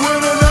 never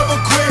winner, never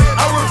quit.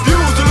 I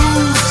refuse to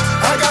lose.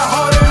 I got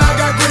heart and I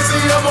got grit.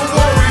 See, I'm a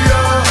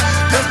warrior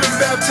that's been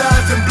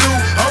baptized in blue.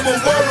 I'm a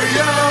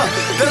warrior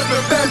that's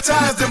been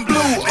baptized in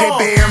blue. They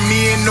buried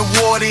me in the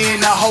water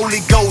in the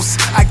Holy Ghost.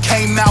 I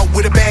came out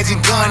with a badge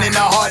and gun and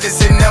a heart that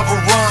said never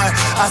run.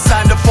 I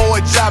signed up for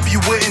a job you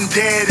wouldn't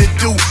dare to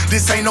do.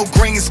 This ain't no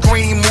green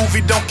screen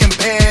movie, don't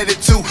compare the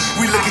two.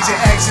 We look at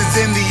your actions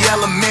in the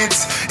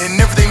elements and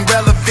everything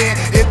relevant.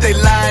 If they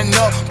line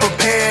up,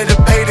 prepare to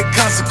pay the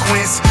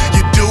consequence.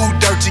 You do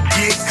dirt, you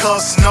get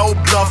cussed, no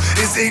bluff.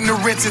 It's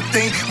ignorant to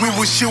think we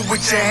will shoot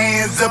with your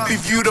hands up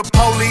if you the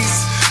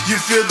police. You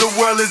feel the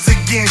world is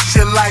against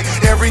you, like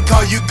every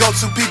call you go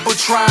to, people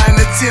trying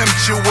to tempt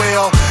you.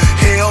 Well,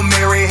 Hail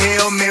Mary,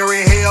 Hail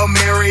Mary, Hail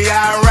Mary.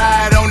 I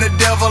ride on the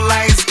devil,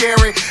 I ain't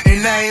scary,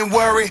 and I ain't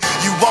worried.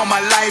 You want my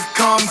life,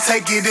 come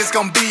take it, it's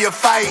gonna be a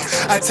fight.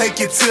 I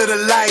take you to the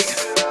light,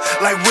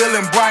 like Will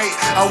and Bright.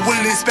 I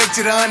wouldn't expect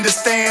you to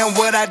understand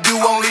what I do,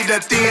 only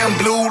the thin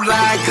blue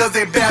line, cause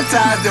they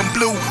baptized in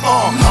blue.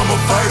 I'm a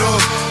fighter,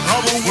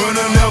 I'm a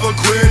winner, never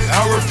quit.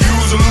 I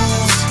refuse to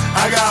lose.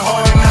 I got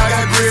heart and I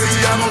got grit.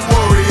 See, I'm a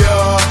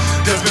warrior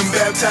that's been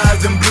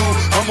baptized in blue.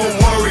 I'm a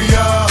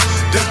warrior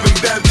that's been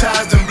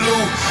baptized in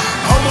blue.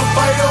 I'm a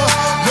fighter,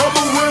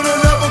 never winner,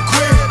 never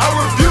quit. I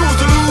refuse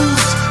to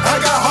lose. I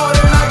got heart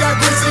and I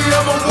got grit. See,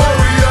 I'm a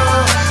warrior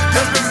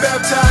that's been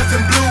baptized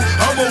in blue.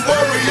 I'm a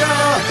warrior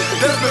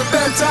that's been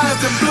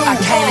baptized in blue. I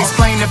can't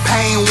explain the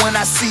pain when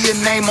I see a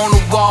name on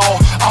the wall.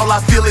 All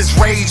I feel is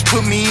rage,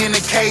 put me in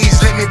a cage,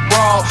 let me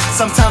brawl.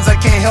 Sometimes I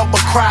can't help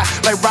but cry,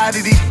 like why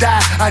did he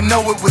die? I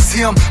know it was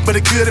him, but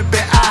it could have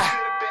been I.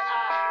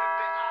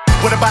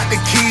 What about the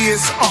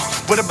kids?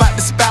 What about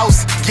the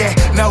spouse? Yeah,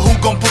 now who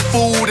gon' put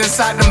food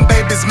inside them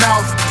babies'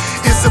 mouth?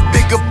 It's a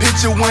bigger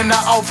picture when the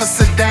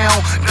officer down.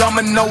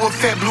 Domino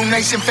effect, Blue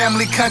Nation,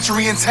 family,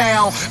 country, and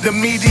town. The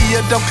media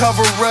don't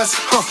cover us.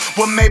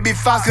 Well, maybe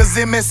Fox, cause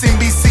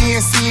MSNBC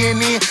and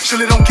CNN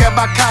surely don't care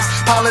about cops.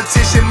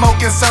 Politicians more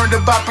concerned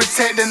about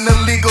protecting the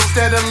legal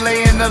instead of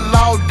laying the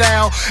law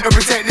down and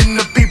protecting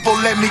the people.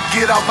 Let me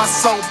get off my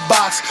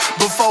soapbox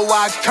before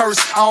I curse.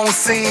 I don't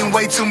seen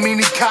way too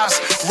many cops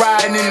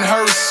riding in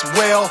hearse.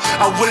 Well,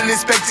 I wouldn't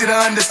expect you to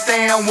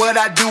understand what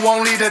I do,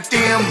 only the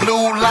thin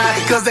blue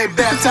line, cause they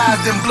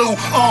baptized in blue.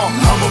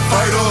 I'm a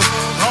fighter,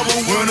 I'm a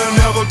winner,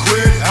 never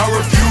quit. I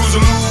refuse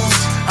to lose.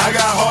 I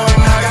got heart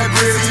and I got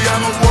grit. See,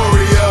 I'm a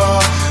warrior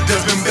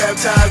that's been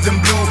baptized in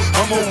blue.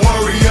 I'm a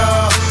warrior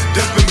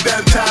that's been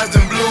baptized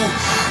in blue.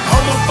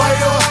 I'm a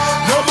fighter,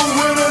 never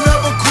winner,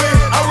 never quit.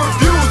 I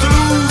refuse to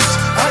lose.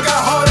 I got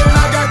heart and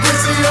I got grit.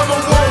 See, I'm a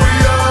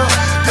warrior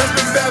that's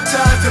been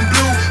baptized in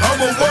blue. I'm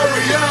a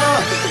warrior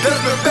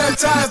that's been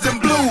baptized in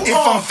blue. If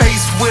I'm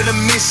faced with a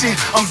mission,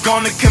 I'm gonna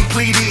wanna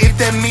complete it if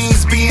that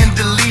means being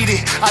deleted.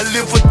 I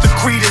live with the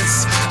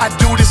credence. I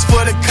do this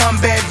for the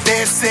combat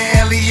vets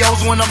and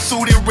Leos. When I'm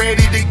suited,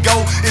 ready to go,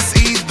 it's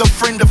either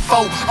friend or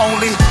foe.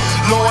 Only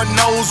Lord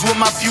knows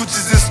what my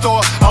future's in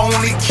store. I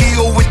only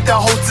kill with the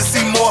hope to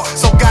see more,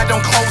 so God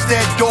don't close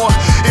that door.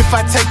 If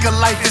I take a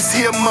life, it's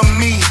him or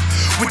me,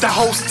 with the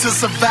hopes to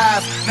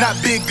survive, not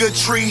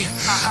bigotry.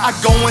 I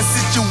go in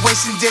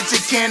situations that you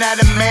cannot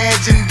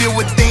imagine, deal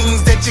with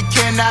things that you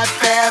cannot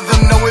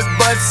fathom. Know it,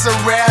 but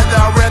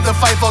I'd rather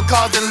fight for a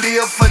cause than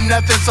live for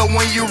nothing. So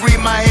when you read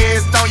my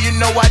headstone, you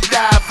know I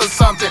died for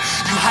something.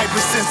 You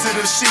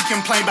hypersensitive shit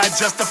complain by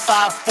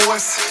justified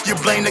force. You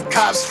blame the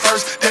cops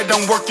first, that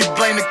don't work, you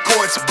blame the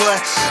courts. But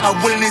I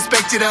wouldn't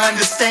expect you to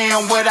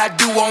understand what I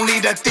do, only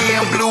the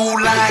thin blue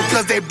line,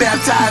 cause they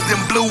baptized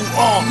in blue.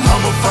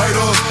 I'm a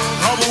fighter,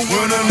 I'm a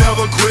winner,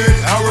 never quit,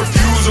 I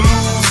refuse to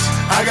lose.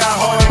 I got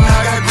heart and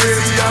I got grit,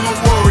 see, I'm a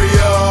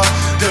warrior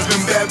that's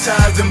been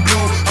baptized in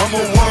blue. I'm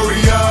a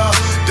warrior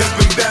that's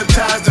been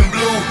baptized in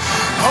blue.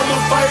 I'm a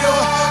fighter,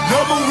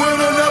 never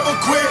winner, never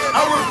quit,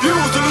 I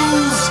refuse to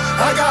lose.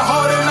 I got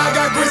heart and I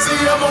got grit, see,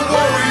 I'm a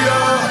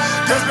warrior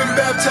that's been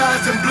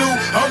baptized in blue.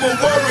 I'm a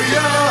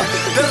warrior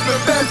that's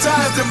been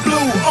baptized in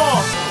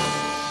blue.